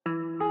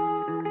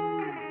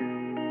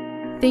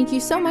Thank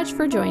you so much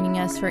for joining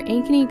us for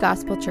Ankeny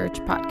Gospel Church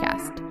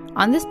podcast.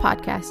 On this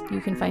podcast,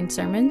 you can find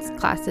sermons,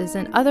 classes,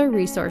 and other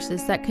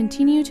resources that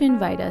continue to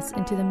invite us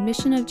into the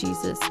mission of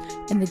Jesus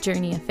and the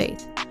journey of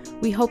faith.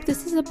 We hope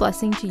this is a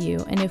blessing to you,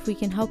 and if we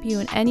can help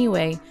you in any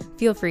way,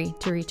 feel free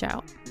to reach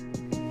out.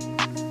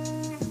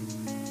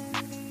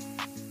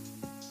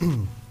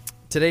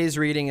 Today's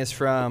reading is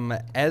from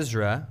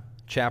Ezra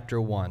chapter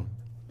 1.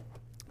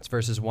 It's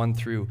verses 1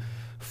 through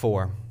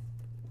 4.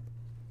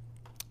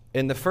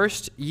 In the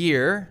first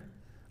year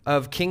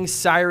of King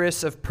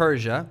Cyrus of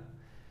Persia,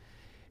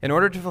 in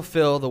order to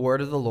fulfill the word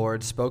of the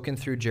Lord spoken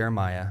through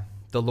Jeremiah,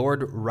 the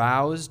Lord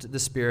roused the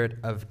spirit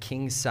of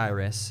King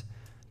Cyrus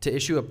to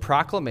issue a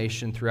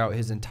proclamation throughout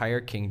his entire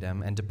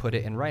kingdom and to put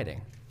it in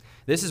writing.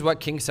 This is what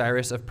King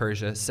Cyrus of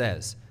Persia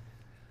says: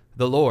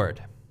 "The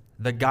Lord,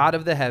 the God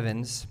of the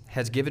heavens,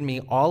 has given me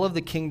all of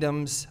the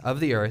kingdoms of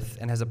the earth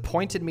and has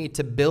appointed me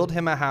to build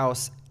him a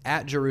house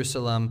at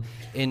Jerusalem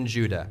in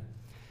Judah.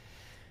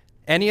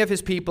 Any of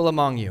his people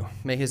among you,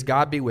 may his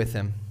God be with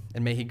him,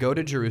 and may he go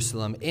to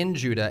Jerusalem in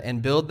Judah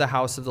and build the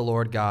house of the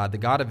Lord God, the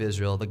God of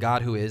Israel, the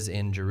God who is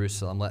in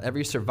Jerusalem. Let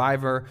every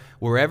survivor,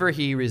 wherever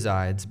he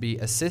resides, be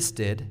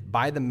assisted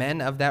by the men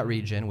of that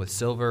region with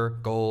silver,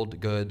 gold,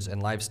 goods,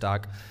 and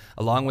livestock,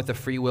 along with a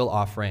free will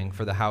offering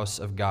for the house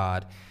of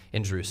God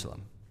in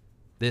Jerusalem."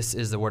 This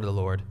is the word of the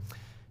Lord.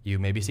 You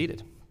may be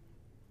seated.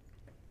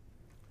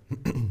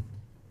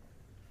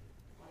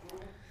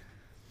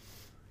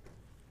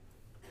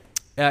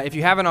 If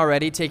you haven't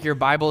already, take your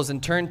Bibles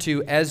and turn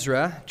to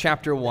Ezra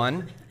chapter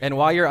 1. And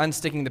while you're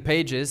unsticking the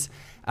pages,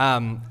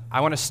 I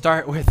want to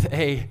start with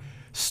a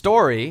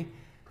story.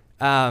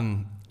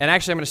 And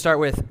actually, I'm going to start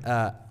with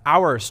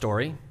our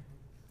story,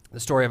 the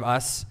story of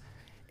us.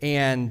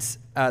 And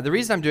the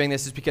reason I'm doing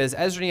this is because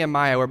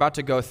Ezra-Nehemiah, we're about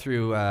to go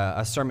through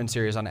a sermon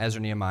series on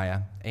Ezra-Nehemiah,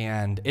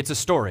 and it's a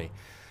story.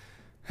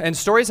 And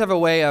stories have a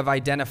way of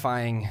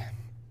identifying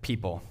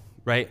people,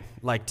 right?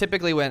 Like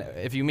typically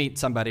if you meet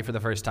somebody for the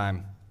first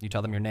time, you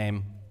tell them your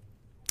name.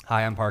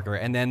 "Hi, I'm Parker."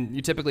 And then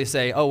you typically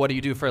say, "Oh, what do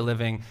you do for a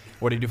living?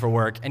 What do you do for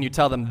work?" And you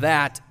tell them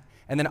that.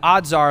 And then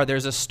odds are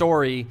there's a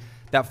story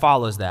that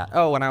follows that.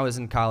 "Oh, when I was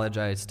in college,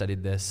 I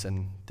studied this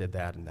and did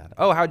that and that."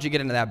 "Oh, how'd you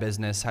get into that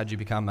business? How'd you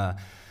become a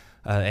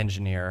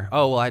engineer?"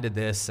 "Oh, well, I did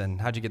this,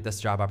 and how'd you get this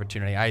job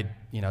opportunity?"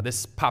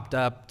 This popped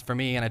up for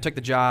me, and I took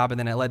the job, and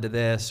then it led to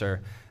this."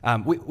 Or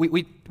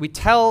we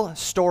tell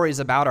stories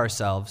about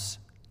ourselves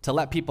to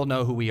let people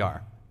know who we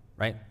are,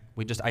 right?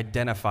 We just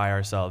identify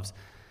ourselves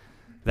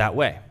that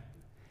way.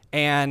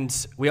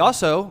 And we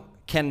also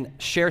can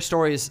share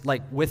stories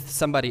like with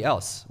somebody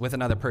else, with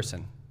another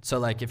person. So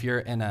like if you're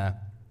in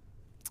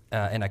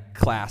a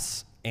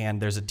class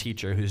and there's a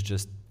teacher who's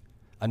just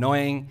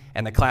annoying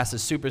and the class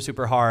is super,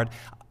 super hard,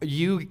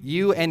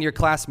 you and your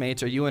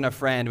classmates, or you and a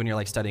friend, when you're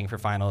like studying for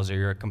finals or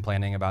you're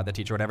complaining about the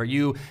teacher or whatever,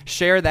 you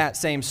share that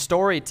same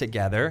story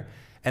together,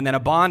 and then a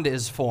bond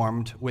is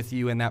formed with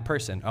you and that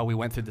person. "Oh, we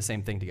went through the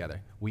same thing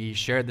together. We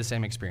shared the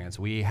same experience.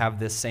 We have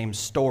this same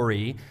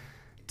story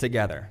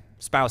together."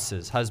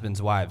 Spouses,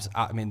 husbands, wives.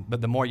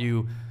 But the more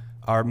you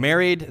are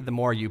married, the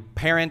more you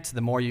parent, the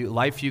more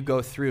life you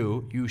go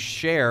through, you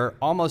share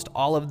almost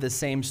all of the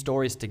same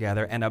stories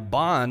together, and a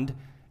bond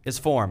is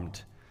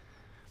formed.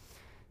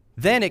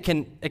 Then it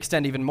can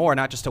extend even more,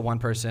 not just to one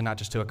person, not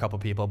just to a couple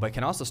people, but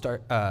can also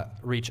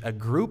reach a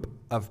group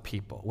of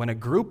people. When a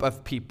group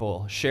of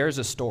people shares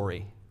a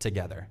story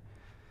together,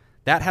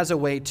 that has a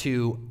way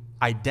to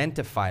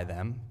identify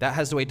them. That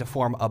has a way to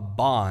form a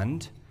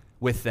bond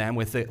with them,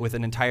 with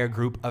an entire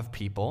group of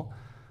people.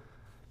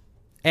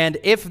 And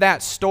if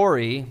that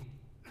story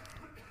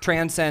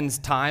transcends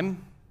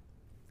time,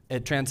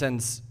 it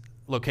transcends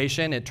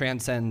location, it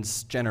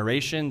transcends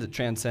generations, it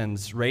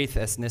transcends race,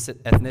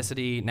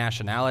 ethnicity,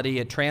 nationality,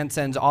 it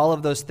transcends all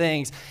of those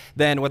things,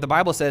 then what the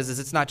Bible says is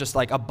it's not just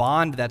like a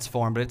bond that's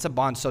formed, but it's a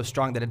bond so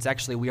strong that it's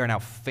actually, we are now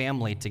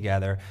family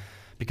together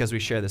because we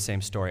share the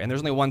same story. And there's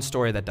only one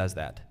story that does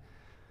that.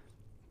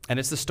 And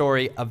it's the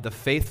story of the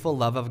faithful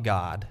love of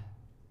God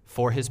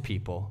for his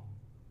people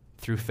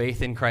through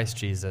faith in Christ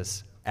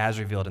Jesus as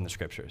revealed in the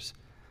scriptures.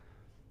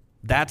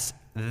 That's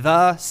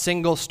the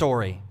single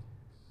story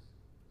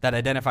that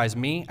identifies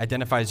me,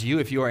 identifies you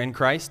if you are in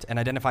Christ, and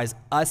identifies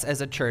us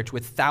as a church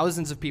with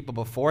thousands of people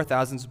before,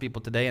 thousands of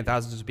people today, and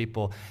thousands of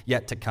people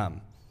yet to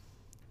come.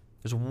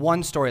 There's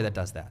one story that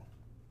does that.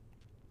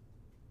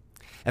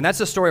 And that's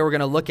the story we're going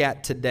to look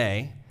at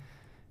today.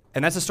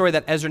 And that's the story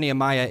that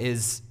Ezra-Nehemiah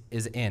is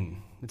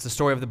in. It's the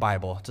story of the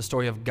Bible. It's a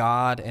story of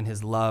God and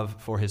his love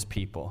for his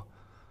people.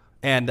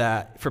 And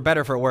for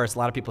better or for worse, a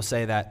lot of people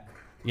say that,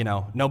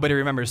 nobody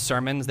remembers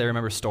sermons, they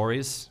remember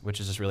stories, which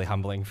is just really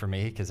humbling for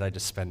me because I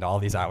just spend all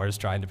these hours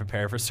trying to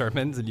prepare for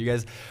sermons, and you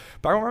guys,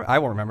 I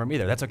won't remember them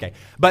either. That's okay.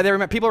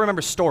 But people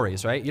remember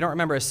stories, right? You don't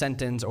remember a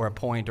sentence or a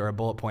point or a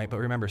bullet point, but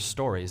remember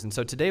stories. And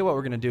so today what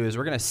we're going to do is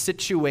we're going to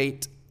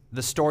situate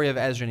the story of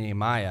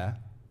Ezra-Nehemiah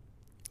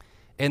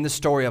in the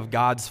story of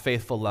God's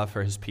faithful love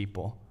for his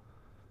people.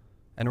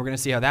 And we're going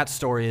to see how that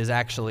story is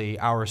actually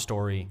our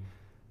story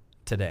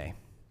today.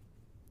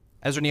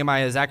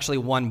 Ezra-Nehemiah is actually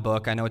one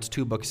book. I know it's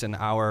 2 books in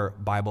our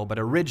Bible, but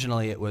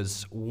originally it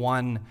was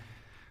one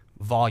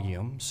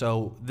volume.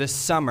 So this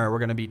summer, we're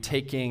going to be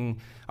taking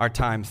our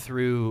time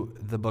through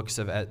the book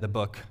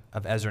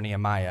of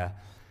Ezra-Nehemiah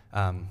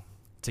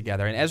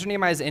together. And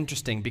Ezra-Nehemiah is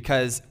interesting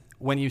because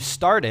when you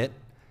start it,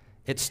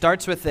 it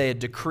starts with a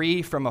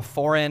decree from a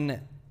foreign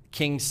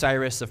King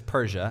Cyrus of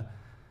Persia,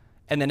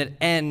 and then it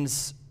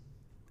ends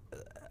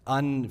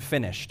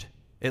unfinished.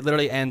 It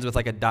literally ends with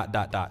like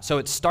a ... So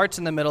it starts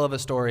in the middle of a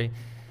story,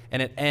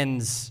 and it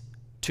ends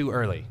too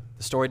early.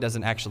 The story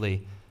doesn't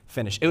actually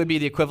finish. It would be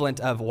the equivalent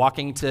of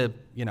walking to,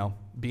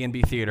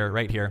 B&B Theater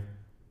right here,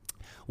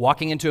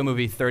 walking into a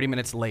movie 30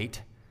 minutes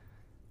late,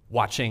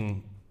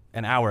 watching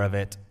an hour of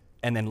it,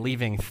 and then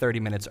leaving 30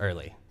 minutes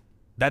early.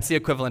 That's the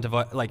equivalent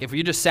of like if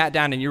you just sat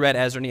down and you read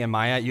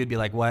Ezra-Nehemiah, you'd be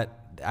like, what?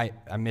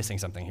 I'm missing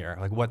something here.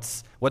 Like,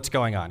 what's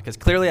going on? Because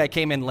clearly I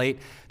came in late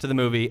to the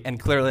movie, and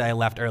clearly I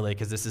left early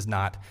because this is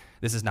not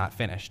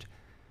finished.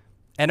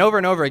 And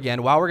over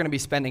again, while we're going to be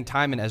spending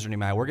time in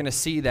Ezra-Nehemiah, we're going to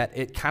see that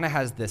it kind of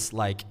has this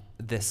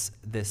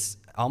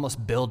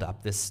almost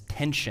build-up, this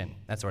tension.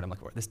 That's what I'm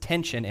looking for. This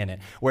tension in it,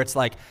 where it's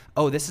like,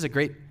 oh, this is a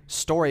great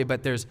story,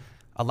 but there's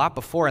a lot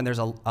before, and there's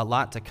a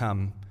lot to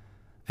come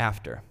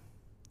after.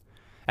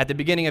 At the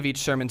beginning of each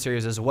sermon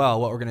series as well,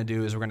 what we're going to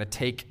do is we're going to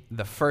take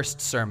the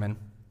first sermon,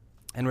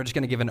 and we're just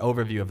going to give an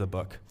overview of the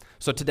book.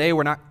 So today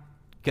we're not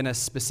going to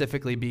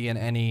specifically be in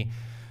any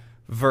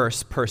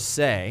verse per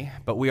se,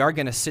 but we are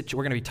going to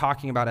we're going to be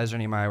talking about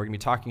Ezra-Nehemiah. We're going to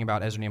be talking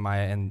about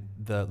Ezra-Nehemiah and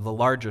the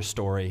larger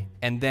story,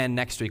 and then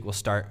next week we'll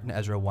start in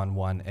Ezra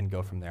 1:1 and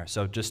go from there.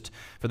 So just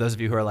for those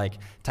of you who are like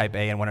type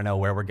A and want to know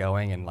where we're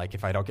going, and like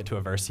if I don't get to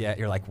a verse yet,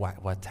 you're like,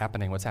 what's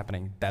happening? What's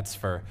happening? That's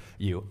for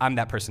you. I'm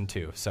that person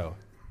too, so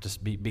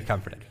just be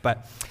comforted.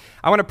 But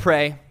I want to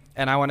pray,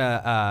 and I want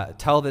to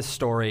tell this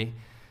story,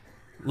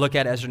 look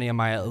at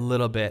Ezra-Nehemiah a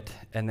little bit,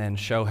 and then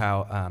show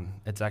how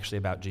it's actually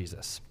about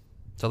Jesus.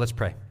 So let's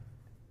pray.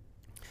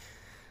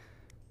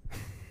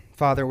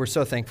 Father, we're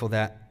so thankful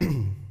that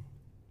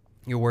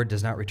your word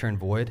does not return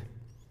void.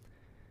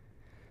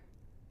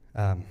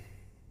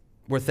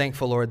 We're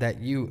thankful, Lord, that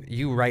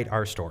you write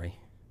our story.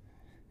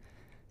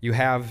 You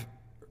have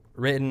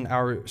written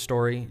our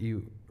story.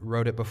 You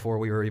wrote it before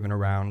we were even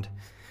around.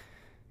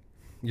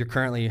 You're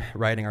currently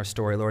writing our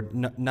story, Lord.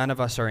 None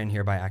of us are in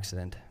here by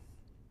accident.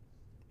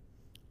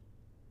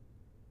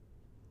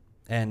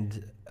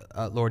 And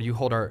Lord,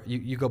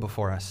 you go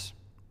before us.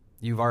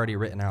 You've already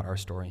written out our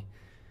story.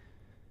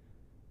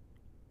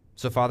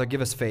 So, Father,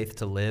 give us faith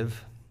to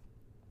live.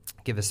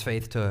 Give us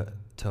faith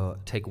to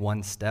take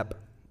one step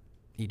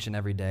each and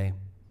every day.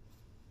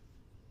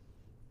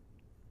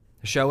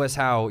 Show us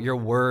how your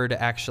word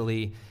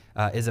actually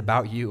is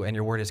about you, and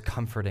your word is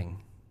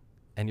comforting.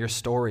 And your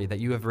story that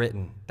you have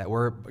written, that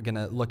we're going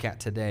to look at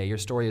today, your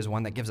story is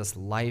one that gives us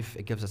life,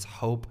 it gives us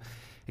hope,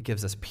 it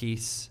gives us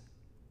peace.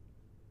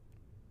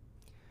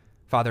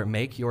 Father,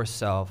 make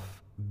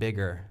yourself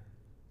bigger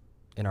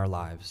in our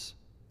lives,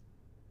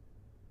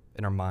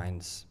 in our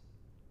minds,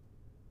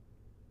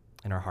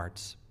 in our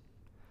hearts.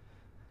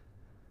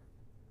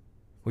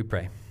 We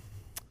pray.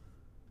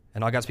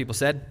 And all God's people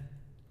said,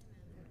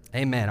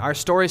 Amen. Our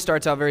story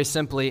starts out very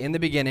simply. In the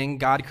beginning,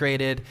 God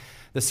created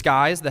the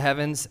skies, the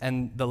heavens,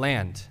 and the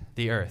land,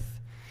 the earth.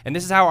 And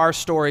this is how our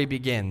story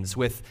begins,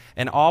 with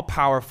an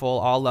all-powerful,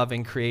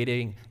 all-loving,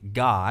 creating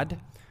God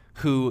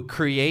who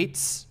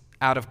creates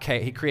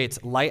he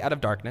creates light out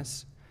of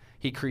darkness,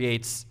 he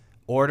creates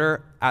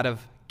order out of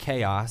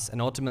chaos,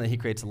 and ultimately he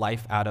creates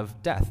life out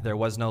of death. There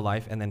was no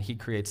life, and then he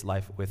creates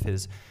life with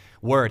his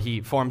word. He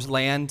forms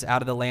land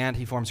out of the land.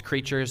 He forms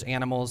creatures,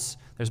 animals.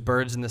 There's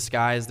birds in the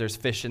skies. There's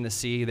fish in the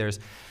sea. There's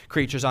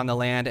creatures on the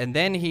land. And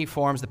then he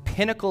forms the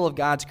pinnacle of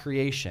God's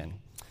creation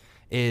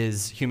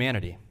is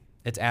humanity.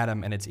 It's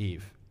Adam and it's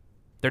Eve.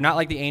 They're not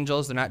like the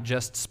angels. They're not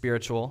just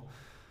spiritual.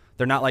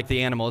 They're not like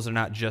the animals. They're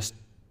not just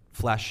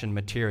flesh and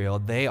material.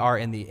 They are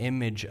in the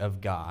image of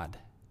God,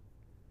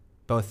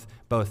 both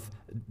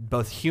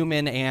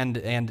human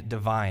and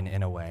divine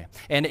in a way.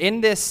 And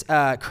in this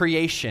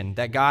creation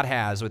that God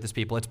has with his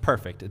people, it's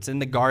perfect. It's in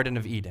the Garden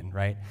of Eden,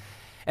 right?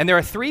 And there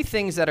are 3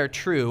 things that are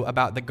true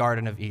about the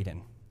Garden of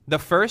Eden. The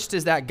first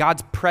is that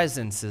God's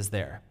presence is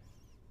there.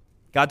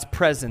 God's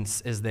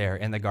presence is there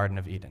in the Garden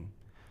of Eden.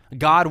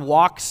 God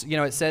walks,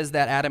 it says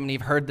that Adam and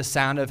Eve heard the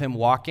sound of him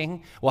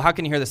walking. Well, how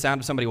can you hear the sound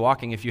of somebody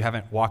walking if you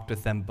haven't walked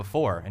with them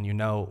before and you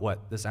know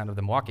what the sound of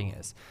them walking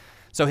is?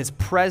 So his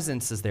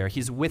presence is there.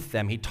 He's with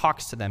them. He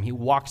talks to them. He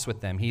walks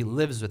with them. He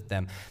lives with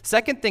them.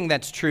 Second thing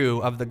that's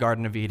true of the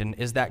Garden of Eden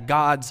is that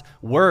God's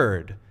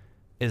word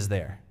is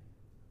there.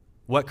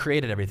 What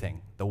created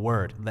everything? The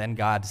word. Then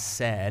God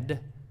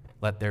said,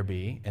 "Let there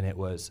be," and it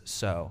was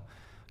so.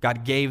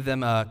 God gave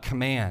them a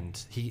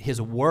command. His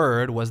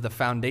word was the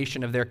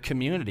foundation of their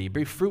community.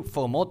 Be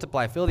fruitful,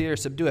 multiply, fill the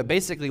earth, subdue it.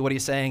 Basically what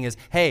he's saying is,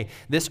 hey,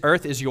 this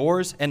earth is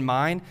yours and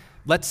mine.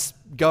 Let's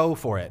go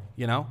for it,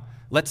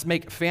 Let's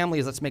make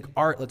families, let's make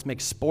art, let's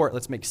make sport,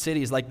 let's make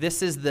cities. Like,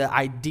 this is the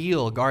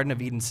ideal Garden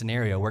of Eden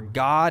scenario where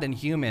God and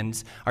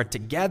humans are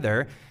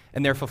together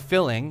and they're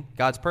fulfilling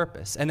God's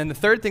purpose. And then the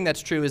third thing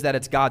that's true is that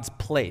it's God's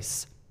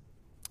place.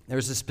 There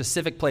was a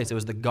specific place. It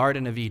was the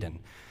Garden of Eden.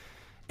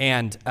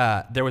 And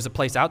there was a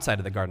place outside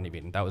of the Garden of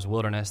Eden. That was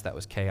wilderness. That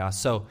was chaos.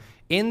 So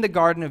in the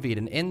Garden of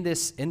Eden, in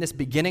this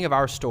beginning of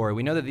our story,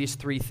 we know that these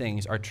three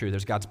things are true.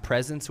 There's God's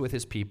presence with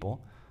his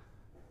people.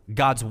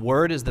 God's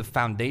word is the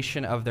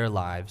foundation of their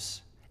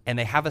lives. And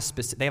they have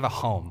a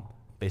home,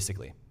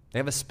 basically. They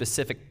have a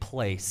specific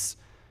place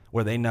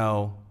where they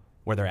know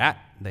where they're at.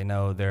 They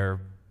know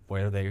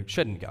where they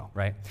shouldn't go,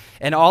 right?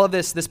 And all of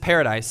this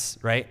paradise,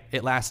 right,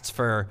 it lasts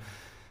for,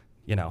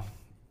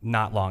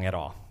 not long at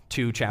all.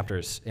 2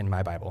 chapters in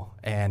my Bible.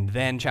 And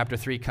then chapter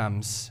 3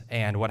 comes,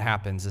 and what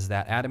happens is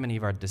that Adam and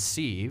Eve are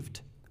deceived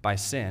by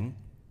sin.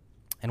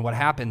 And what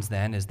happens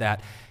then is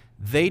that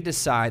they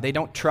decide, they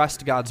don't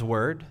trust God's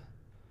word.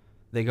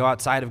 They go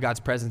outside of God's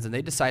presence, and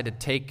they decide to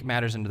take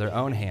matters into their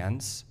own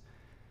hands,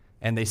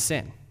 and they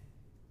sin.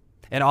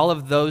 And all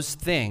of those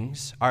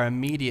things are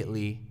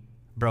immediately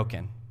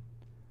broken.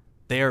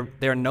 They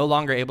are no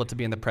longer able to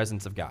be in the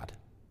presence of God.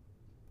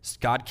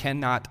 God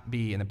cannot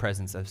be in the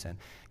presence of sin.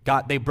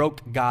 They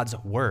broke God's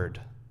word.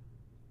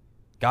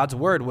 God's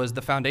word was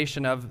the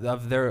foundation of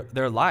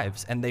their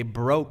lives, and they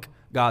broke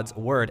God's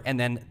word. And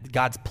then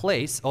God's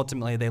place,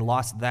 ultimately, they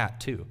lost that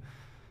too.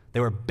 They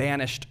were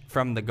banished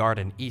from the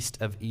garden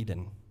east of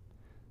Eden.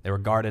 They were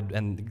guarded,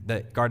 and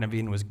the Garden of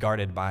Eden was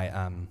guarded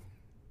by,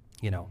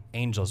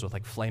 angels with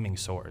like flaming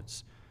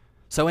swords.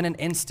 So in an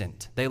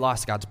instant, they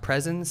lost God's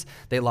presence,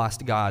 they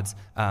lost God's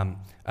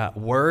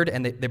word,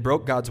 and they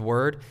broke God's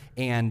word,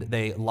 and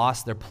they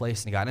lost their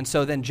place in God. And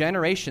so then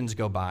generations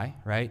go by,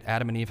 right?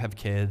 Adam and Eve have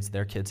kids,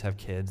 their kids have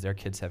kids, their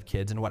kids have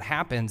kids. And what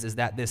happens is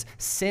that this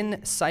sin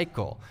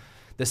cycle,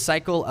 the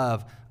cycle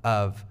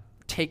of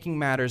taking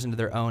matters into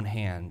their own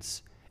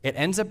hands, it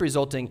ends up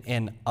resulting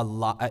in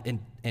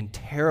in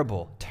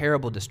terrible,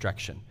 terrible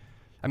destruction.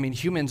 I mean,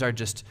 humans are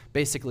just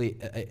basically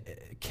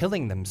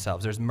killing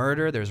themselves. There's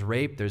murder, there's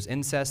rape, there's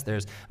incest,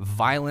 there's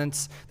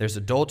violence, there's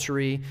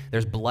adultery,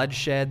 there's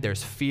bloodshed,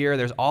 there's fear,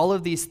 there's all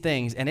of these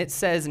things. And it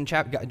says in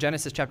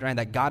Genesis chapter 9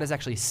 that God is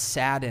actually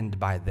saddened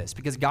by this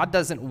because God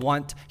doesn't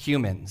want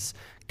humans.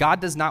 God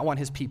does not want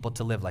his people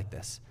to live like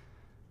this.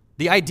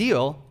 The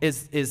ideal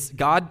is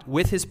God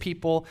with his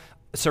people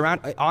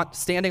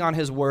standing on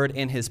his word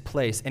in his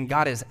place, and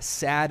God is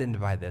saddened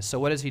by this. So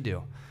what does he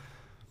do?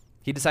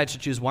 He decides to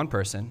choose one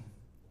person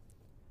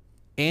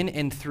in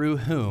and through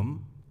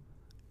whom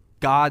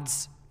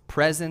God's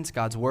presence,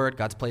 God's word,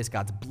 God's place,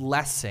 God's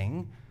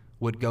blessing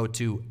would go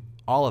to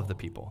all of the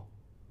people.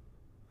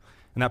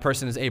 And that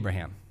person is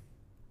Abraham.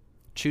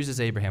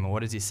 Chooses Abraham, and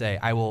what does he say?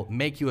 I will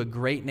make you a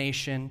great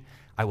nation,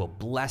 I will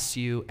bless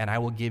you, and I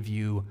will give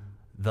you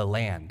the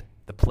land,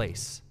 the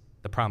place,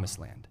 the promised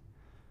land.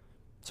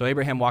 So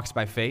Abraham walks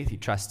by faith, he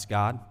trusts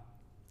God.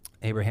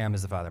 Abraham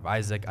is the father of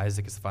Isaac,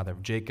 Isaac is the father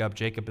of Jacob,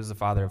 Jacob is the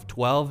father of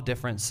 12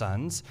 different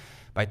sons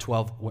by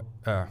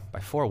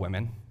 4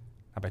 women,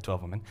 not by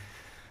 12 women.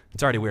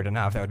 It's already weird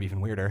enough, that would be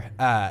even weirder.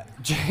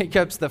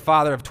 Jacob's the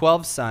father of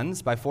 12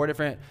 sons by 4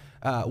 different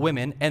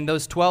women, and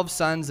those 12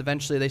 sons,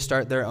 eventually they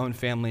start their own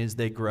families,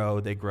 they grow,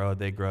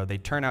 they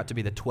turn out to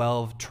be the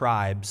 12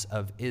 tribes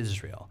of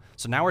Israel.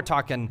 So now we're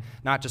talking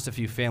not just a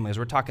few families,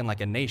 we're talking like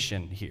a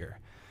nation here.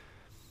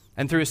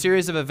 And through a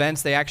series of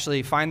events, they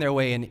actually find their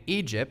way in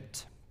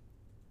Egypt,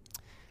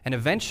 and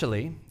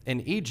eventually,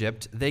 in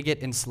Egypt, they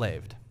get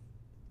enslaved.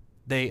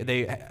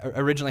 They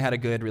originally had a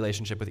good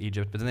relationship with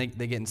Egypt, but then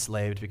they get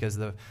enslaved because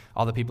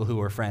all the people who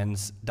were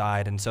friends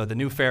died. And so the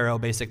new Pharaoh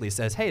basically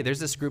says, hey, there's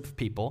this group of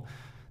people.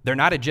 They're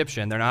not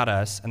Egyptian, they're not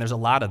us, and there's a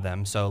lot of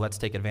them, so let's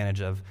take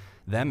advantage of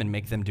them and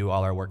make them do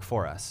all our work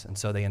for us. And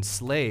so they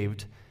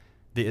enslaved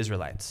the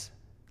Israelites.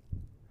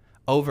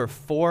 Over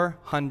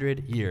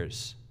 400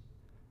 years,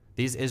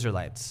 these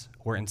Israelites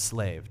were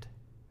enslaved.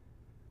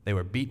 They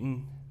were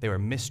beaten, they were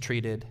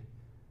mistreated,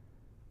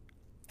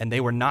 and they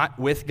were not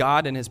with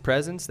God in his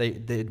presence.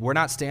 They were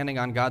not standing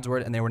on God's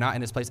word, and they were not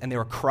in his place, and they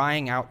were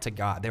crying out to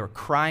God. They were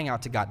crying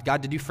out to God.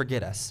 God, did you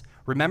forget us?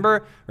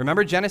 Remember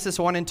Genesis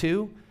 1 and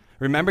 2?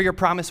 Remember your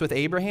promise with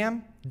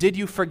Abraham? Did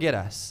you forget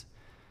us?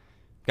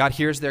 God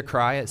hears their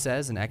cry, it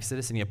says in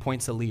Exodus, and he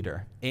appoints a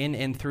leader, in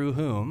and through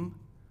whom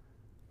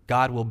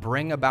God will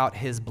bring about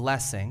his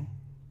blessing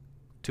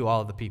to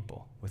all of the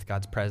people with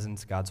God's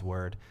presence, God's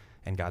word,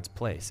 and God's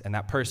place. And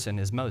that person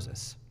is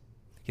Moses.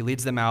 He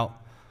leads them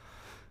out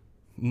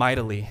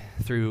mightily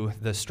through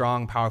the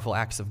strong, powerful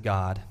acts of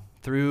God,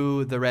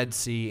 through the Red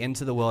Sea,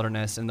 into the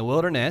wilderness. In the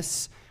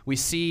wilderness, we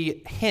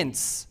see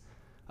hints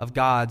of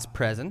God's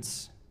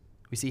presence.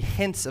 We see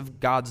hints of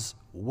God's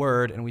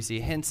word, and we see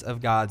hints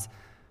of God's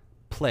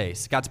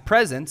place. God's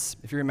presence,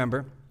 if you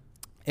remember,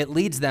 it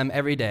leads them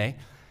every day,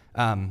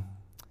 and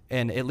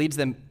it leads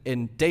them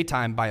in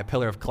daytime by a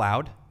pillar of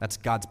cloud. That's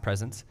God's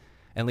presence.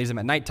 And leads them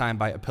at nighttime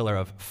by a pillar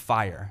of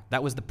fire.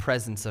 That was the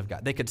presence of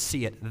God. They could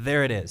see it.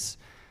 There it is.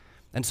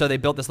 And so they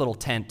built this little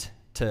tent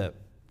to,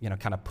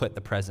 kind of put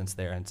the presence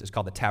there. And it's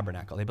called the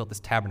tabernacle. They built this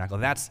tabernacle.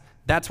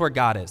 That's where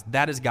God is.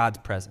 That is God's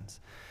presence.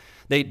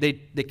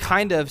 They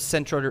kind of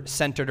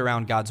centered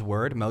around God's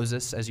word.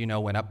 Moses, as you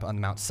know, went up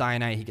on Mount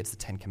Sinai. He gets the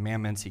 10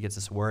 Commandments. He gets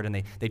this word,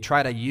 and they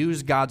try to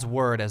use God's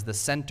word as the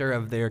center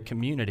of their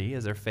community,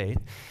 as their faith.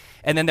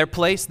 And then their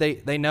place,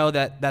 they know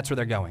that that's where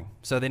they're going.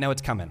 So they know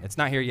it's coming. It's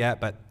not here yet,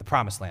 but the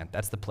promised land,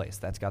 that's the place.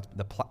 That's God's,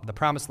 the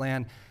promised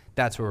land,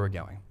 that's where we're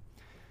going.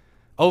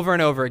 Over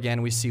and over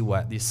again, we see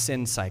what? These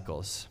sin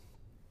cycles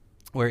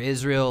where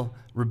Israel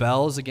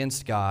rebels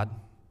against God.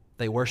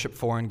 They worship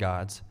foreign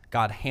gods.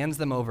 God hands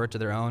them over to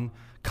their own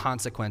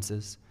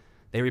consequences.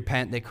 They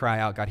repent, they cry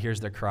out, God hears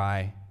their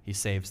cry, he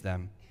saves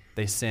them.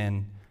 They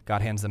sin,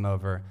 God hands them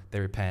over, they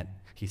repent,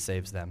 he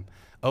saves them.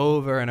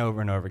 Over and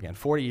over and over again.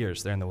 40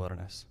 years they're in the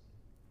wilderness.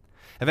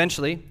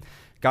 Eventually,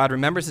 God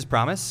remembers his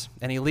promise,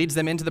 and he leads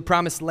them into the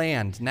promised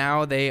land.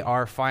 Now they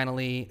are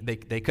finally,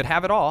 they could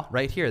have it all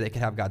right here. They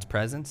could have God's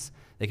presence.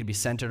 They could be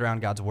centered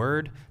around God's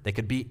word. They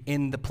could be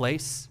in the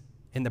place,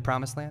 in the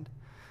promised land.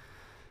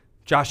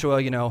 Joshua,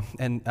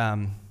 and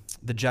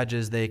the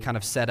judges, they kind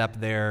of set up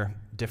their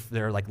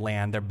like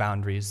land, their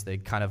boundaries. They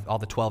kind of, all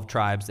the 12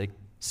 tribes, they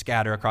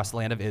scatter across the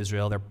land of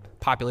Israel. They're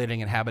populating,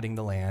 inhabiting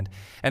the land.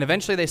 And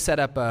eventually they set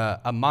up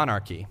a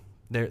monarchy.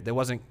 There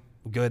wasn't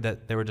good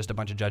that there were just a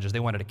bunch of judges. They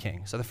wanted a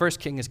king. So the first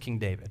king is King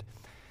David.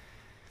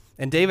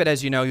 And David,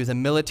 as you know, he was a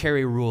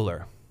military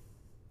ruler.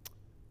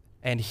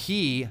 And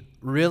he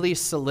really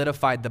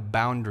solidified the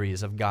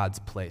boundaries of God's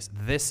place.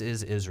 This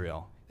is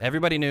Israel.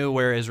 Everybody knew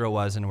where Israel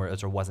was and where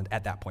Israel wasn't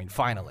at that point,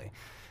 finally.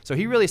 So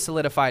he really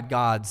solidified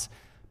God's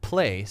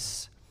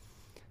place.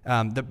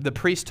 The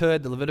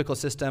priesthood, the Levitical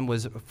system,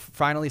 was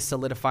finally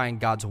solidifying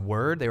God's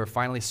word. They were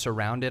finally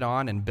surrounded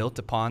on and built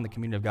upon the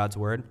community of God's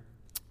word.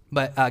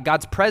 But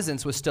God's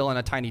presence was still in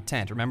a tiny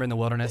tent. Remember in the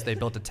wilderness, they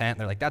built a tent.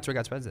 They're like, that's where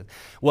God's presence is.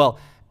 Well,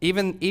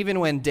 even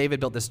when David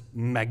built this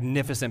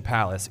magnificent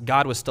palace,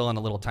 God was still in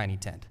a little tiny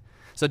tent.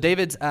 So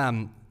David's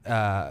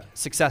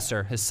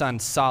successor, his son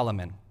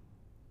Solomon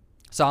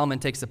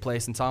takes the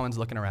place, and Solomon's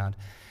looking around.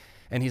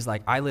 And he's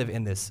like, I live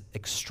in this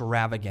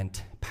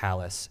extravagant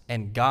palace,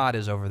 and God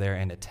is over there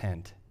in a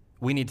tent.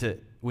 We need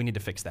to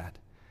fix that.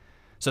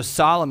 So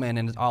Solomon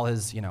and all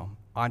his,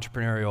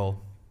 entrepreneurial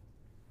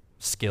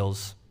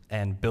skills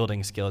and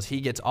building skills,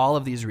 he gets all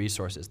of these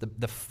resources,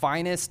 the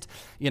finest,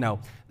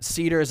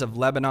 cedars of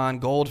Lebanon,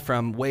 gold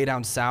from way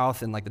down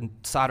south in like the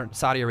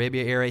Saudi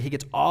Arabia area. He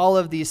gets all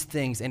of these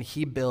things, and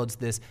he builds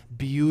this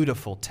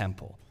beautiful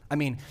temple. I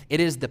mean, it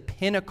is the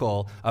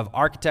pinnacle of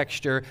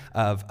architecture,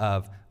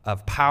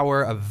 of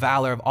power, of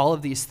valor, of all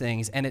of these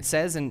things. And it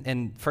says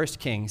in 1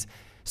 Kings,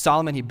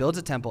 Solomon, he builds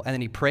a temple, and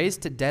then he prays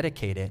to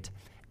dedicate it,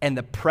 and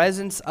the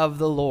presence of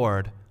the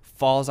Lord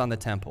falls on the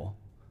temple.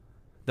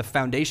 The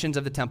foundations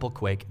of the temple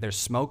quake. There's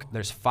smoke,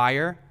 there's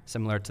fire,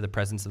 similar to the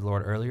presence of the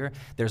Lord earlier.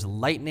 There's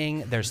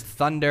lightning, there's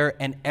thunder,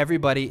 and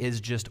everybody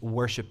is just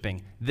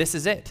worshiping. This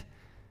is it.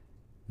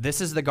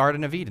 This is the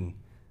Garden of Eden.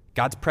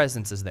 God's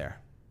presence is there.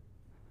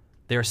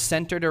 They're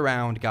centered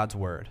around God's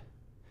word,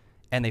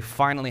 and they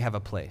finally have a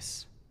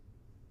place.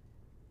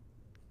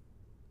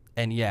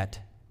 And yet,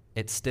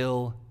 it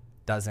still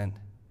doesn't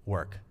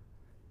work.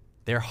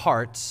 Their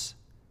hearts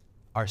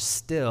are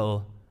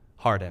still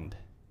hardened.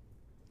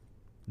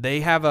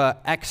 They have an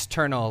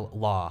external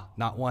law,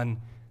 not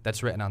one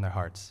that's written on their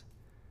hearts.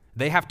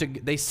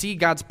 They see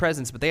God's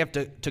presence, but they have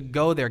to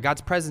go there.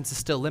 God's presence is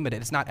still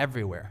limited. It's not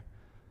everywhere.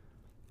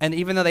 And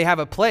even though they have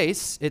a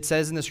place, it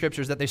says in the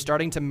scriptures that they're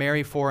starting to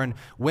marry foreign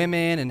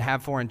women and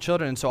have foreign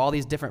children. And so all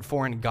these different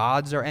foreign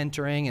gods are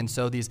entering. And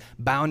so these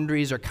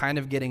boundaries are kind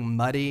of getting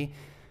muddy.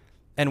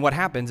 And what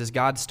happens is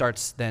God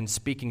starts then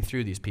speaking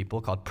through these people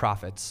called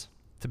prophets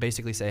to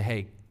basically say,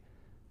 hey,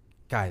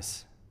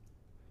 guys,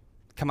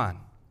 come on.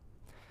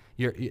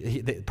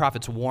 The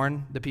prophets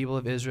warn the people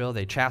of Israel.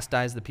 They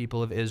chastise the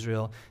people of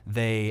Israel.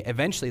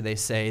 Eventually they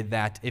say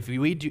that if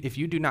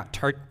you do not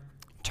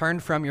turn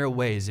from your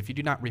ways, if you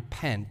do not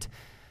repent,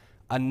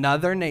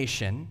 another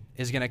nation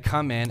is going to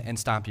come in and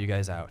stomp you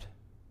guys out.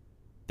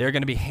 They're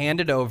going to be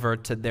handed over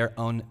to their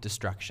own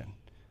destruction.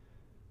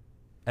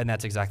 And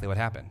that's exactly what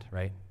happened,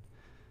 right?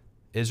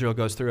 Israel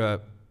goes through a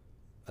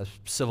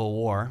civil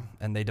war,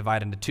 and they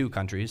divide into two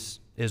countries,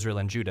 Israel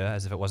and Judah,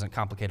 as if it wasn't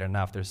complicated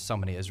enough. There's so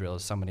many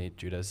Israels, so many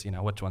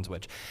Judahs, which one's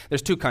which.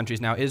 There's two countries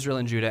now, Israel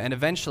and Judah, and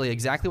eventually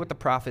exactly what the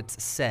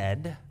prophets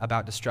said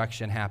about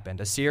destruction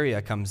happened.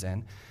 Assyria comes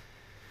in.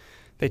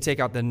 They take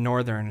out the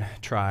northern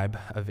tribe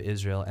of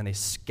Israel, and they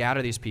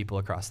scatter these people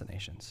across the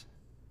nations.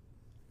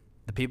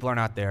 The people are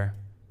not there.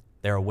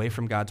 They're away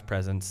from God's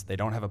presence. They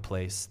don't have a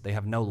place. They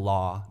have no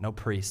law, no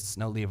priests,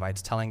 no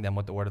Levites telling them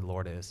what the word of the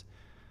Lord is.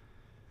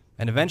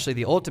 And eventually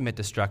the ultimate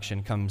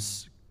destruction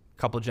comes a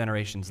couple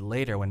generations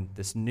later when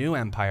this new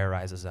empire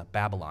rises up,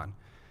 Babylon.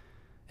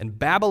 And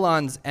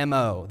Babylon's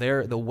MO,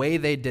 the way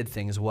they did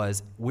things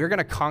was, we're going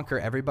to conquer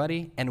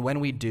everybody, and when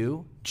we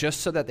do,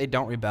 just so that they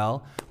don't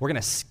rebel, we're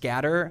going to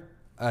scatter.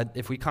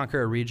 If we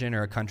conquer a region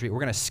or a country,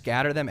 we're going to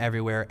scatter them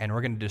everywhere, and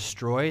we're going to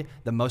destroy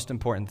the most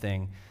important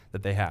thing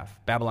that they have.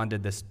 Babylon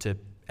did this to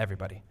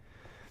everybody.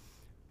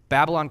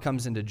 Babylon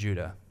comes into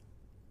Judah,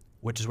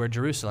 which is where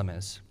Jerusalem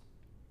is,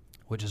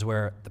 which is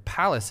where the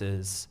palace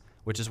is,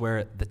 which is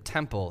where the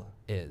temple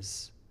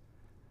is.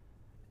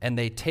 And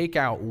they take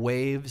out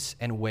waves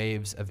and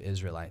waves of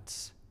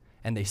Israelites,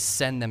 and they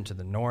send them to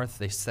the north,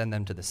 they send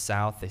them to the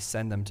south, they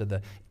send them to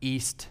the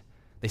east,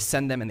 they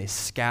send them and they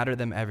scatter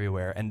them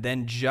everywhere. And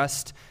then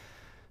just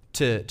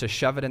to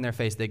shove it in their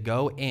face, they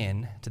go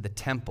in to the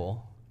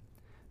temple,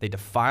 they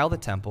defile the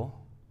temple,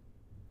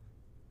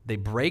 they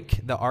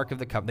break the Ark of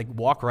the Covenant, they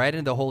walk right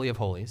into the Holy of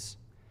Holies,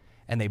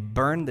 and they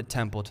burn the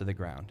temple to the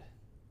ground.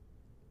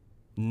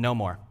 No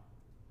more.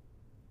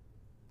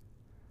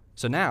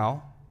 So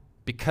now,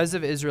 because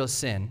of Israel's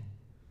sin,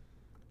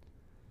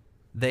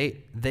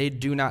 they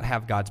do not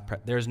have God's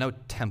presence. There is no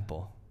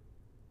temple.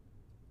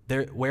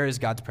 Where is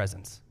God's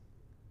presence?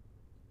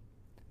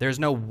 There's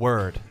no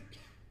word.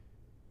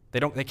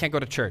 They can't go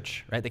to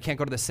church, right? They can't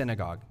go to the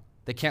synagogue.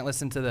 They can't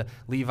listen to the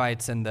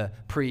Levites and the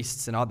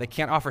priests and all. They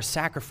can't offer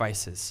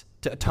sacrifices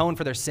to atone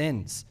for their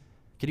sins.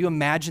 Could you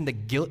imagine the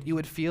guilt you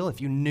would feel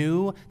if you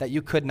knew that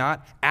you could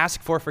not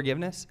ask for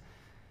forgiveness?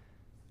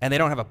 And they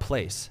don't have a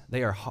place.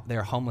 They are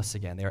homeless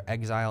again. They are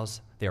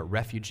exiles. They are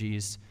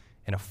refugees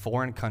in a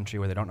foreign country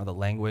where they don't know the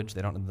language,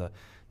 they don't know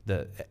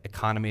the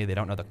economy, they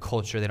don't know the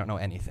culture, they don't know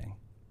anything.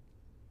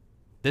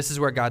 This is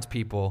where God's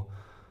people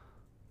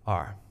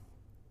are.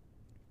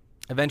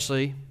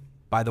 Eventually,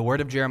 by the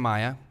word of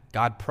Jeremiah,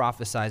 God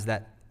prophesies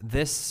that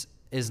this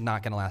is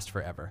not going to last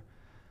forever.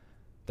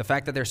 The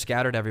fact that they're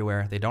scattered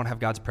everywhere, they don't have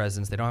God's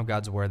presence, they don't have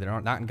God's word,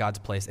 they're not in God's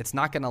place, it's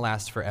not going to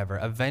last forever.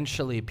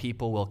 Eventually,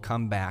 people will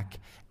come back,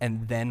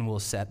 and then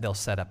they'll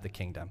set up the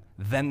kingdom.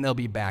 Then they'll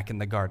be back in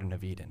the Garden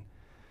of Eden.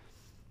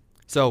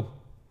 So,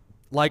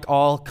 like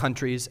all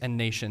countries and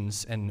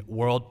nations and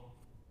world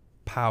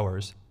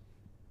powers,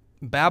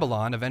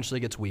 Babylon eventually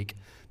gets weak.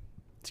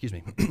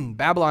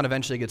 Babylon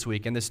eventually gets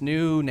weak, and this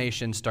new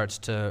nation starts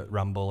to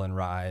rumble and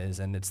rise,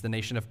 and it's the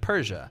nation of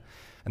Persia.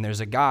 And there's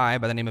a guy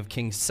by the name of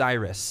King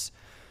Cyrus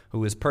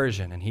who is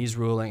Persian, and he's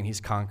ruling, and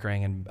he's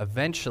conquering, and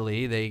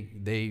eventually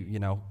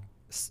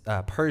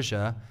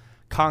Persia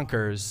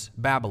conquers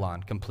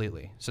Babylon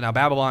completely. So now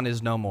Babylon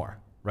is no more,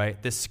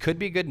 right? This could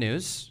be good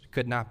news,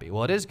 could not be.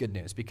 Well, it is good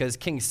news, because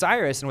King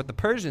Cyrus and what the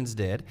Persians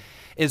did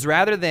is,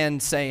 rather than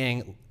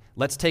saying,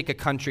 let's take a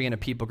country and a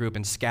people group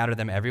and scatter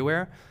them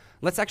everywhere,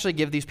 let's actually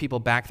give these people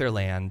back their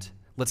land.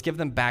 Let's give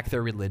them back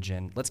their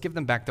religion. Let's give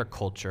them back their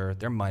culture,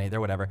 their money,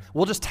 their whatever.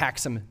 We'll just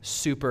tax them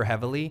super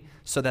heavily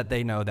so that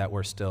they know that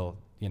we're still,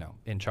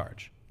 in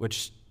charge,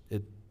 which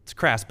it's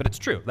crass, but it's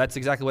true. That's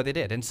exactly what they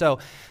did. And so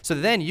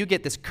then you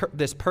get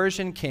this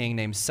Persian king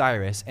named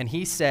Cyrus, and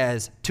he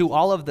says to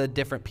all of the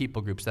different people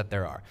groups that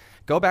there are,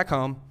 go back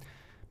home,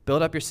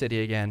 build up your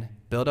city again,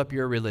 build up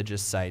your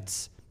religious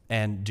sites,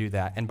 and do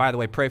that. And by the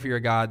way, pray for your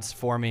gods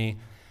for me,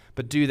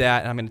 but do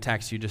that, and I'm going to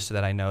tax you just so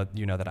that I know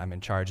you know that I'm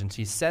in charge. And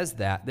he says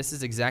that. This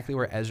is exactly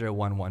where Ezra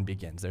 1:1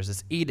 begins. There's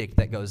this edict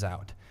that goes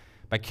out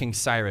by King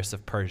Cyrus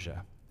of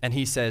Persia. And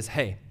he says,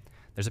 hey,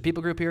 there's a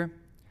people group here,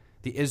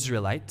 the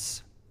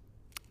Israelites.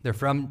 They're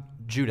from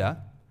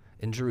Judah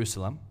in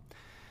Jerusalem.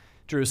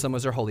 Jerusalem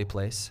was their holy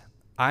place.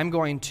 I'm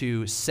going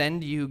to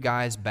send you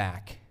guys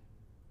back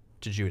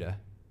to Judah.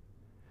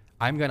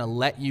 I'm going to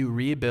let you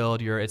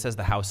rebuild it says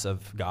the house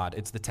of God.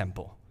 It's the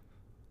temple.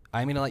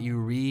 I'm going to let you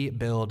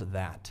rebuild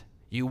that.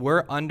 You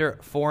were under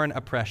foreign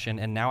oppression,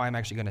 and now I'm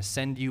actually going to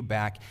send you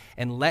back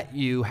and let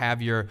you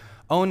have your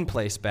own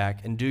place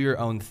back and do your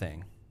own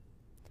thing.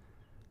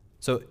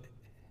 So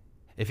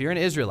if you're an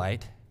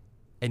Israelite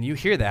and you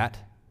hear that,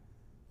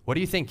 what are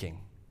you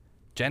thinking?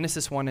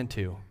 Genesis 1 and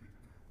 2.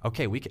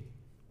 Okay, we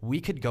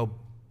could go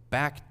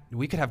back.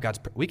 We could have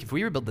if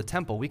we rebuild the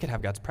temple, we could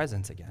have God's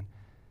presence again.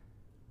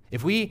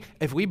 If we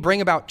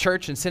bring about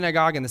church and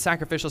synagogue and the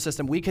sacrificial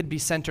system, we could be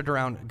centered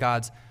around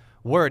God's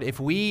word. If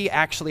we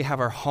actually have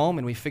our home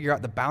and we figure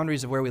out the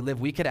boundaries of where we live,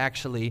 we could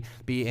actually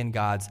be in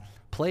God's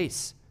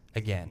place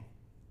again.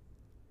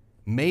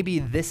 Maybe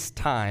this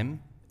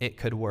time it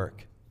could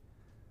work.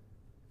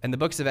 And the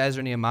books of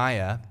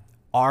Ezra-Nehemiah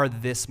are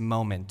this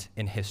moment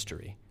in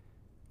history,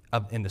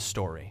 in the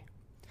story.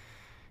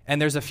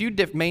 And there's a few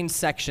main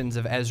sections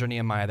of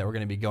Ezra-Nehemiah that we're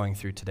going to be going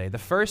through today. The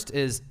first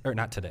is, or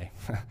not today.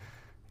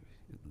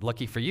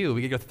 Lucky for you,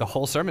 we could go through the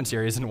whole sermon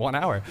series in 1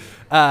 hour.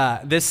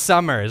 This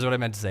summer is what I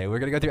meant to say. We're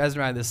going to go through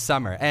Ezra-Nehemiah this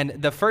summer. And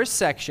the first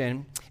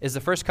section is the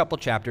first couple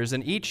chapters,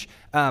 and each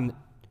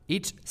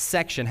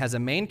section has a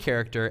main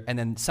character and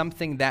then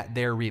something that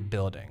they're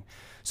rebuilding.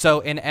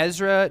 So in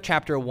Ezra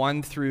chapter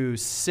 1 through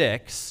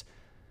 6,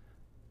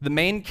 the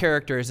main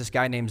character is this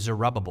guy named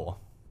Zerubbabel,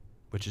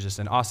 which is just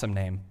an awesome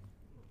name.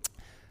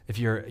 If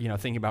you're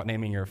thinking about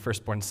naming your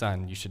firstborn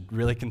son, you should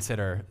really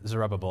consider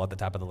Zerubbabel at the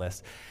top of the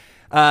list.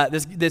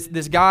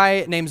 This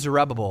guy named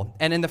Zerubbabel.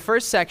 And in the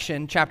first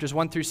section, chapters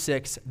 1 through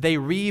 6, they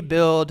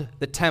rebuild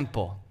the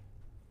temple.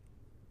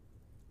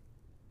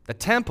 The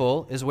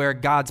temple is where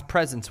God's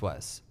presence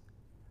was.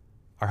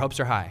 Our hopes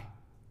are high.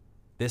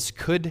 This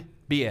could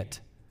be it.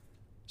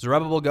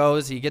 Zerubbabel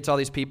goes, he gets all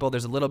these people.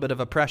 There's a little bit of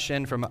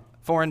oppression from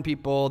foreign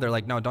people. They're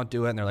like, no, don't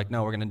do it. And they're like,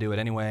 no, we're going to do it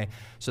anyway.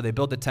 So they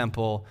build the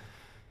temple,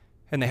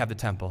 and they have the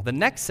temple. The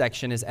next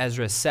section is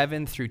Ezra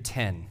 7 through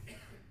 10.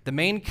 The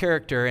main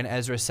character in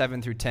Ezra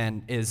 7 through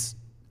 10 is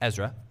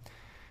Ezra,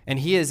 and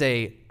he is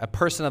a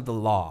person of the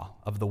law,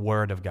 of the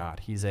Word of God.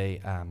 He's a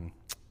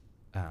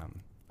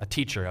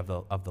teacher of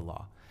the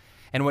law.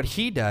 And what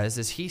he does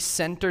is he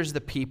centers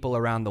the people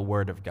around the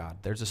Word of God.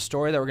 There's a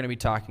story that we're going to be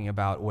talking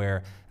about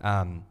where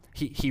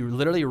he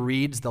literally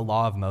reads the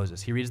law of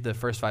Moses. He reads the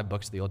first 5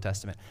 books of the Old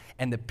Testament,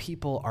 and the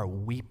people are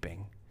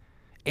weeping,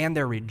 and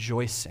they're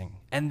rejoicing,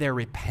 and they're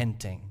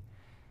repenting.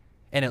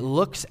 And it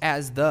looks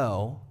as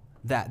though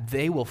that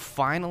they will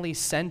finally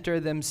center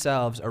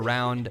themselves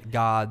around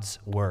God's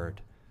Word.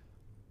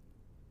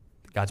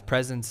 God's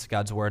presence,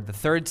 God's Word. The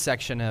third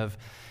section of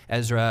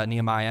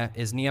Ezra-Nehemiah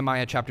is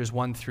Nehemiah chapters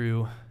 1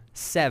 through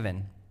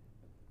 7.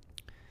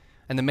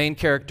 And the main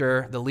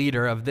character, the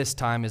leader of this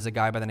time, is a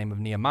guy by the name of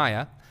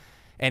Nehemiah.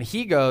 And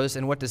he goes,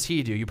 and what does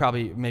he do? You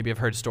probably maybe have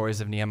heard stories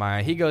of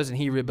Nehemiah. He goes and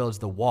he rebuilds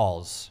the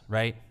walls,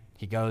 right?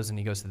 He goes and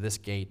he goes to this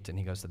gate and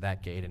he goes to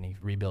that gate and he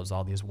rebuilds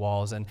all these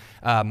walls. And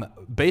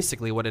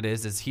basically what it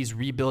is he's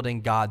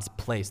rebuilding God's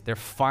place. They're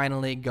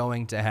finally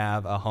going to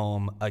have a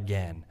home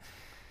again.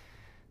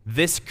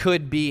 This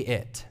could be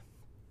it.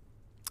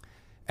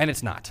 And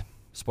it's not.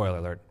 Spoiler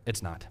alert,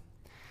 it's not.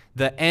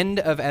 The end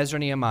of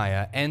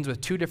Ezra-Nehemiah ends with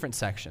 2 different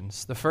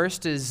sections. The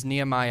first is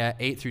Nehemiah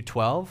 8 through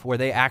 12, where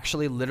they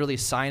actually literally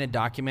sign a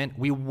document.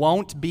 We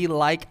won't be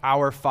like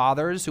our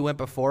fathers who went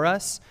before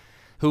us,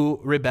 who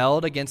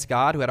rebelled against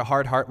God, who had a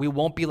hard heart. We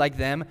won't be like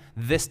them.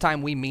 This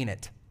time we mean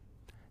it.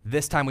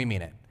 This time we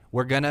mean it.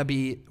 We're gonna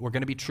be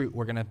true.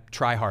 We're gonna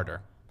try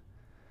harder.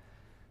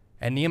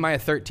 And Nehemiah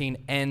 13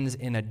 ends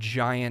in a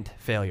giant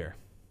failure.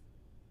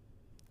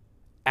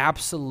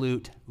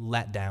 Absolute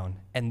letdown.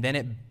 And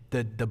then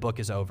the book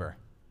is over.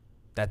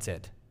 That's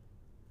it.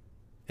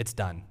 It's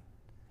done.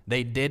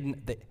 They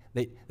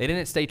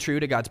didn't stay true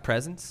to God's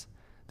presence.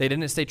 They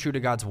didn't stay true to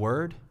God's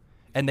word.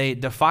 And they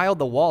defiled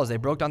the walls. They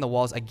broke down the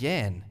walls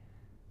again.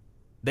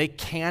 They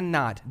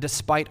cannot,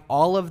 despite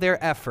all of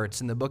their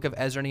efforts in the book of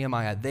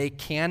Ezra-Nehemiah, they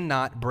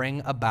cannot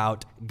bring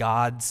about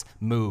God's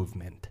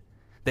movement.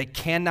 They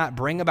cannot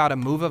bring about a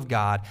move of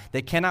God.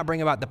 They cannot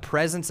bring about the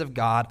presence of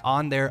God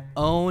on their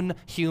own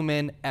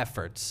human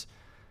efforts.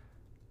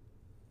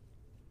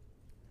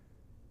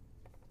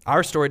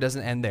 Our story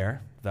doesn't end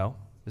there, though.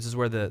 This is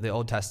where the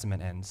Old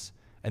Testament ends,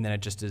 and then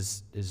it just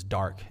is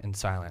dark and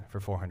silent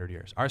for 400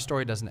 years. Our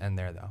story doesn't end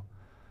there, though.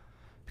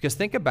 Because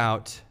think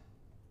about,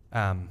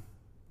 let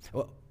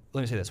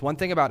me say this. One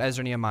thing about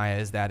Ezra-Nehemiah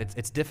is that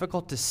it's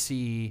difficult to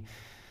see,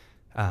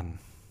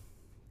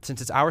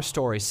 since it's our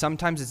story,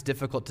 sometimes it's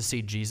difficult to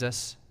see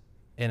Jesus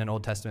in an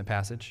Old Testament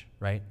passage,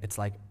 right? It's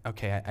like,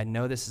 okay, I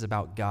know this is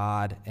about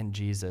God and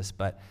Jesus,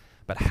 but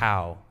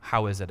how?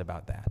 How is it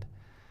about that?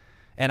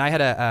 And I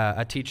had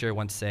a teacher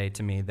once say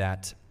to me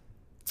that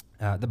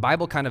the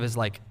Bible kind of is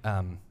like,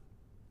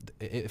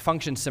 it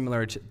functions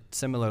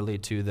similarly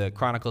to the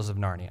Chronicles of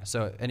Narnia.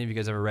 So any of you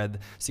guys ever read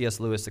C.S.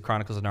 Lewis, the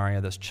Chronicles of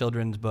Narnia, those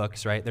children's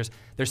books, right?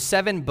 There's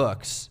 7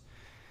 books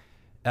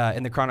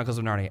in the Chronicles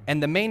of Narnia.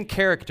 And the main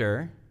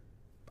character,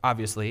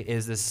 obviously,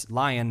 is this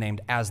lion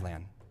named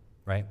Aslan,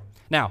 right?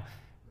 Now,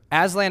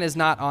 Aslan is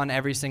not on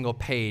every single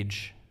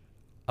page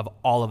of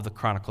all of the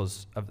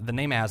Chronicles. The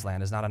name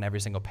Aslan is not on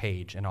every single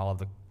page in all of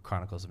the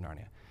Chronicles of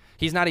Narnia.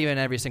 He's not even in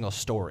every single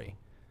story.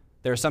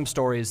 There are some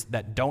stories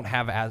that don't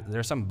have, there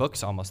are some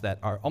books almost that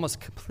are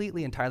almost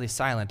completely entirely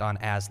silent on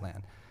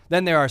Aslan.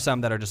 Then there are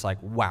some that are just like,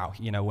 wow,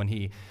 when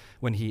he,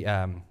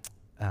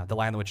 the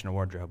Lion, the Witch, and the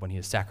Wardrobe, when he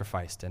is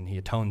sacrificed and he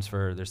atones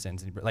for their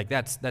sins. Like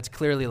that's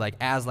clearly like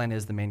Aslan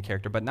is the main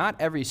character, but not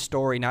every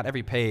story, not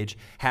every page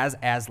has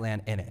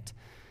Aslan in it.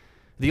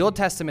 The Old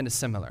Testament is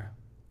similar.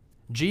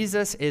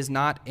 Jesus is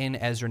not in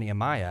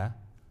Ezra-Nehemiah,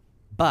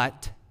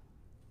 but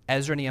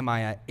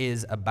Ezra-Nehemiah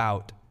is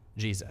about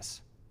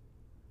Jesus.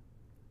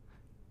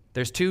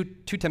 There's two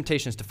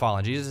temptations to fall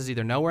in. Jesus is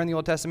either nowhere in the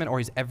Old Testament or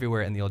he's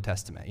everywhere in the Old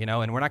Testament,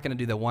 and we're not going to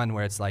do the one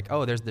where it's like,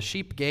 oh, there's the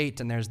sheep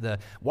gate and there's the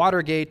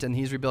water gate and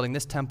he's rebuilding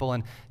this temple,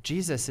 and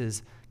Jesus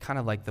is kind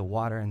of like the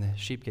water and the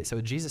sheep gate. So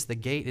Jesus, the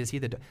gate, is he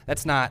the...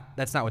 That's not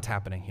what's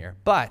happening here.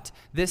 But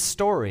this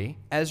story,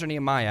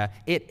 Ezra-Nehemiah,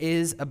 it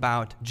is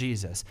about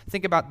Jesus.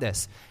 Think about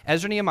this.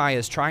 Ezra-Nehemiah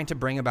is trying to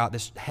bring about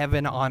this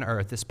heaven on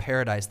earth, this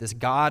paradise, this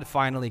God,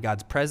 finally,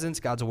 God's presence,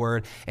 God's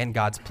word, and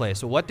God's place.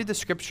 So what did the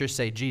scriptures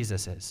say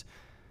Jesus is?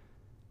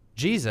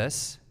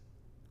 Jesus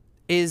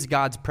is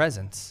God's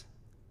presence.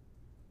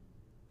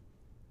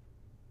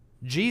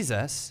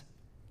 Jesus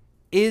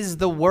is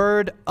the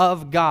Word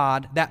of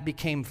God that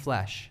became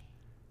flesh.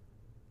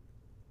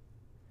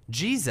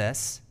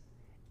 Jesus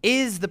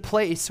is the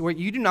place where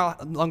you do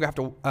not longer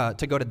have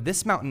to go to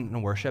this mountain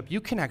and worship. You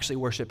can actually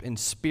worship in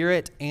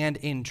spirit and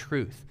in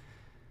truth.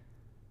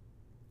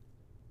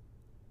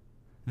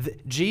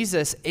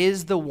 Jesus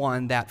is the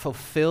one that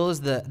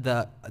fulfills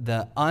the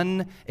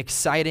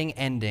unexciting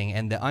ending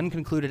and the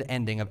unconcluded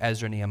ending of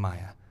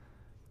Ezra-Nehemiah,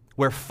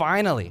 where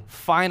finally,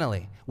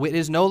 it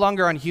is no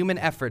longer on human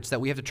efforts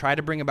that we have to try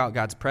to bring about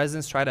God's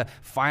presence, try to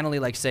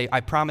finally say, I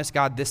promise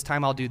God, this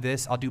time I'll do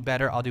this, I'll do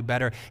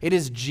better. It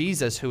is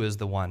Jesus who is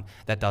the one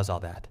that does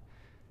all that.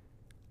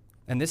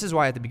 And this is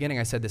why at the beginning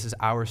I said this is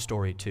our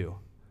story too.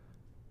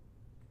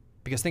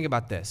 Because think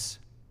about this.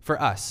 For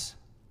us,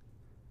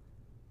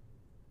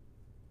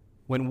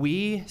 when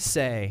we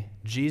say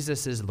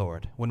Jesus is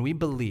Lord, when we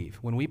believe,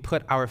 when we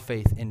put our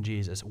faith in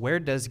Jesus, where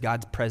does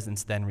God's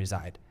presence then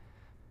reside?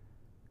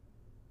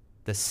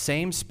 The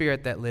same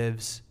Spirit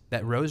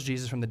that rose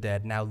Jesus from the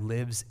dead now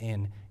lives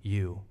in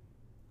you.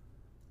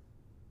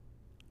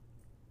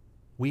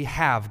 We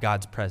have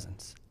God's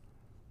presence.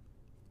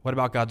 What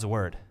about God's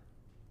word?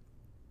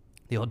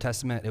 The Old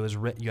Testament, it was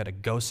written, you had to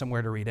go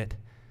somewhere to read it.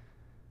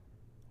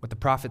 What the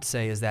prophets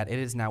say is that it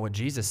is now what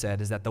Jesus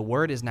said, is that the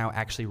word is now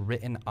actually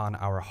written on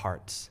our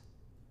hearts.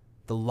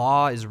 The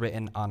law is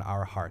written on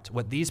our hearts.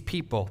 What these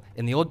people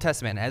in the Old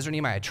Testament,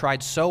 Ezra-Nehemiah,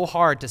 tried so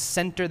hard to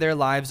center their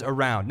lives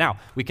around. Now,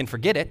 we can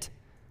forget it.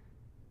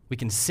 We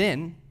can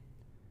sin.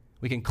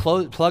 We can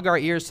plug our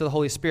ears to the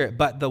Holy Spirit,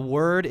 but the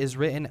word is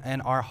written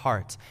in our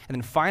hearts. And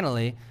then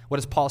finally, what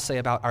does Paul say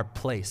about our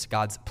place,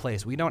 God's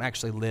place? We don't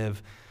actually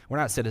live, we're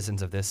not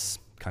citizens of this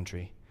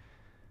country.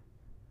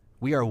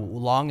 We are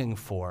longing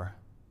for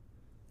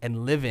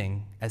and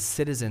living as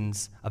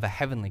citizens of a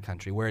heavenly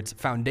country where its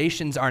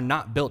foundations are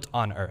not built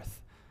on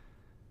earth.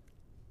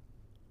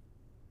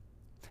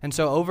 And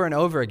so over and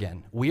over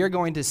again, we are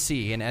going to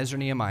see in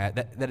Ezra-Nehemiah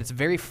that it's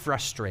very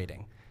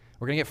frustrating.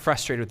 We're going to get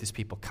frustrated with these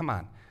people. Come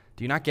on.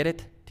 Do you not get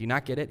it? Do you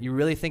not get it? You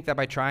really think that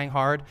by trying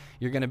hard,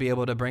 you're going to be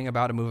able to bring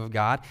about a move of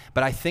God?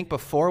 But I think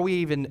before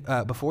we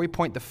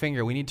point the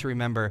finger, we need to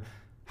remember,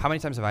 how many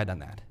times have I done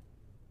that?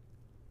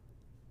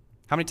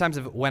 How many times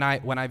when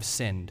I've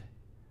sinned,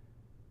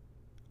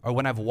 or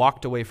when I've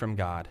walked away from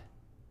God,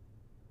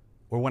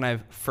 or when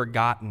I've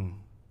forgotten,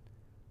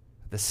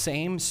 the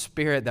same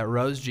Spirit that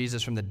rose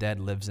Jesus from the dead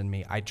lives in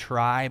me. I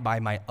try by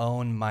my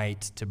own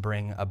might to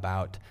bring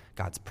about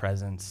God's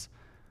presence,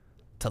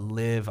 to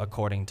live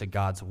according to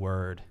God's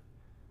word,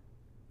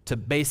 to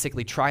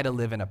basically try to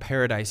live in a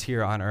paradise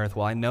here on earth.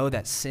 While I know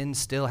that sin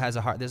still has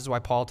a heart. This is why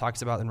Paul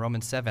talks about in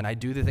Romans 7, I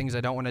do the things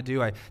I don't want to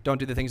do. I don't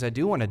do the things I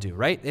do want to do,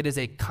 right? It is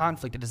a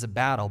conflict. It is a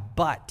battle.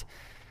 But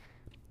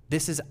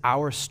this is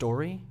our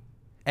story.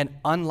 And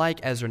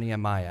unlike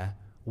Ezra-Nehemiah,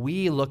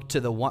 we don't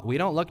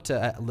look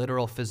to a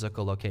literal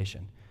physical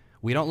location.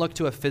 We don't look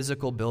to a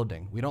physical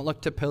building. We don't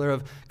look to pillar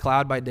of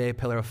cloud by day,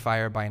 pillar of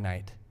fire by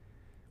night.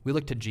 We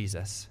look to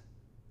Jesus.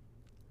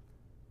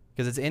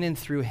 Because it's in and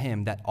through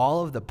him that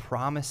all of the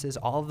promises,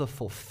 all of the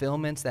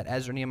fulfillments that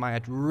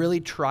Ezra-Nehemiah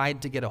really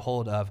tried to get a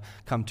hold of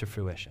come to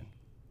fruition.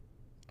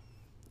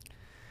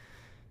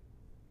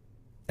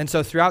 And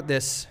so throughout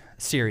this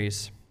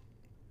series,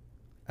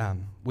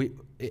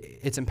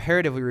 it's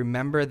imperative we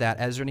remember that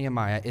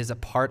Ezra-Nehemiah is a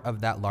part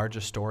of that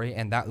larger story,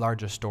 and that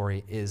larger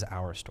story is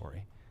our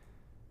story.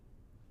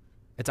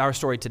 It's our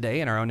story today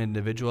in our own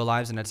individual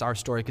lives, and it's our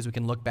story because we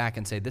can look back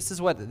and say, this is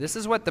what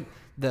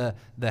the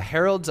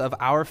heralds of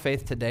our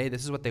faith today,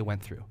 this is what they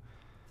went through.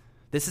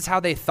 This is how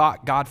they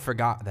thought God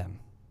forgot them.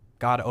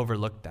 God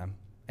overlooked them.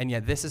 And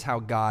yet this is how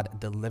God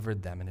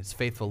delivered them in his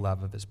faithful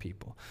love of his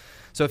people.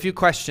 So a few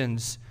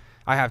questions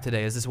I have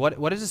today is this: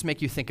 what does this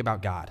make you think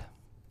about God?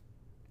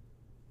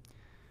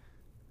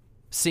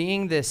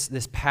 Seeing this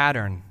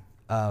pattern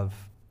of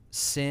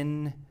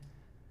sin,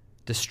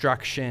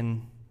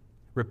 destruction,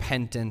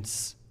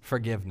 repentance,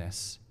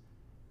 forgiveness,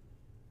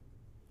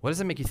 what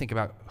does it make you think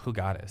about who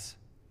God is?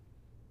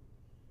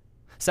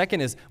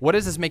 Second is, what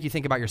does this make you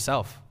think about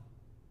yourself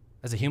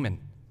as a human?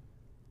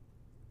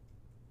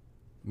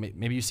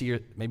 Maybe you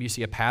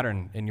see a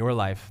pattern in your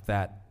life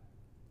that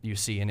you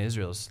see in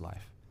Israel's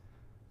life.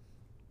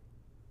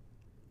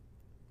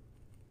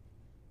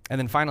 And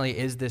then finally,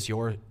 is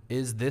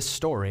this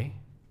story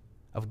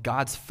of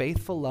God's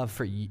faithful love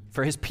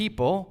for his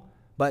people,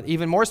 but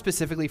even more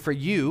specifically for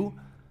you,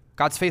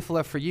 God's faithful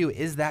love for you,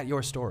 is that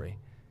your story?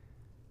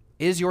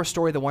 Is your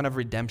story the one of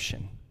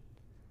redemption?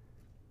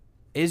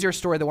 Is your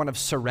story the one of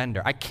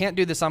surrender? I can't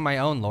do this on my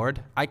own,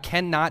 Lord. I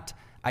cannot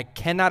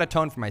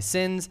atone for my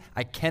sins.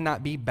 I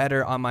cannot be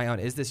better on my own.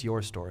 Is this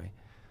your story?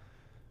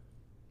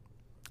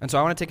 And so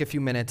I want to take a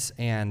few minutes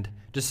and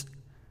just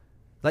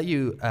let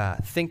you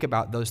think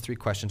about those three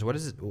questions. What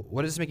does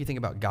this make you think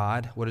about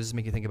God? What does this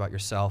make you think about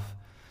yourself?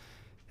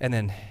 And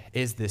then,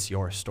 is this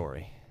your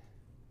story?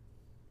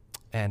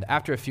 And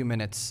after a few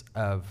minutes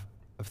of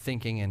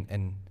thinking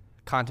and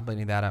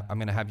contemplating that, I'm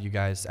going to have you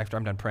guys, after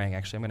I'm done praying,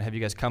 actually, I'm going to have you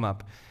guys come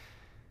up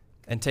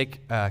and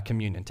take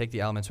communion, take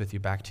the elements with you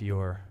back to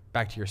your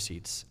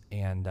seats,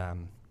 and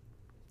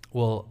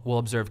we'll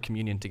observe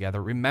communion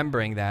together,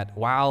 remembering that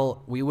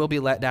while we will be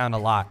let down a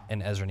lot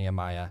in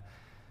Ezra-Nehemiah,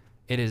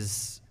 it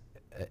is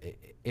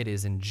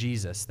in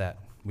Jesus that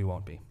we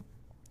won't be.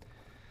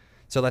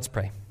 So let's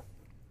pray.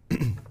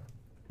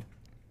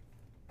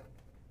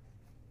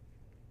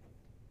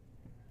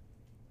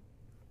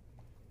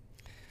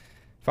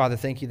 Father,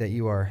 thank you that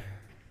you are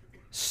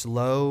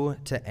slow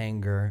to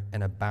anger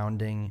and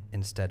abounding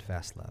in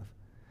steadfast love.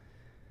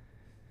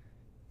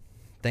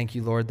 Thank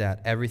you, Lord,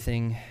 that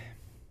everything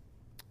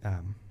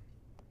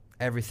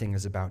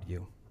is about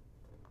you.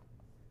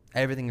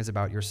 Everything is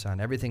about your Son.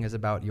 Everything is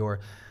about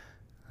your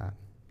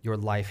your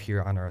life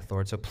here on earth,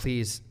 Lord. So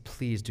please,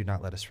 please do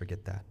not let us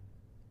forget that.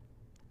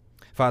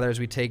 Father, as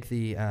we take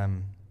the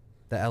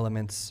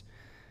elements,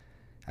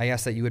 I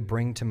ask that you would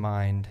bring to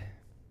mind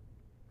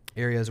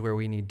areas where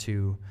we need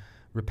to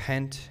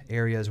repent,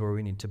 areas where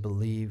we need to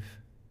believe,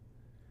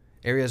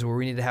 areas where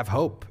we need to have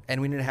hope,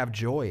 and we need to have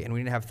joy, and we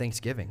need to have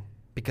thanksgiving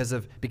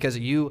because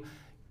you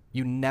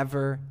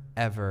never,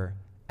 ever,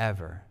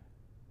 ever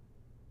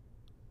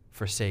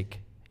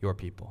forsake your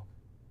people.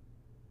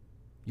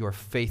 You are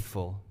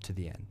faithful to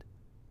the end.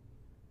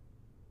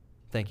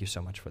 Thank you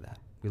so much for that.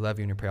 We love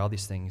you and we pray all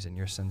these things in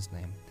your Son's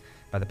name,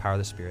 by the power of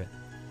the Spirit.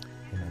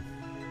 Amen.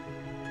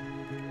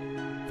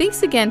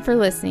 Thanks again for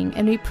listening,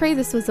 and we pray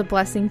this was a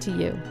blessing to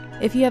you.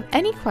 If you have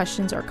any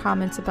questions or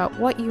comments about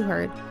what you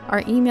heard,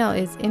 our email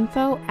is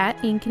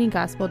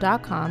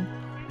info@ankenygospel.com,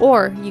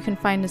 or you can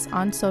find us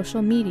on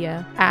social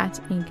media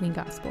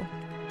 @AnkenyGospel.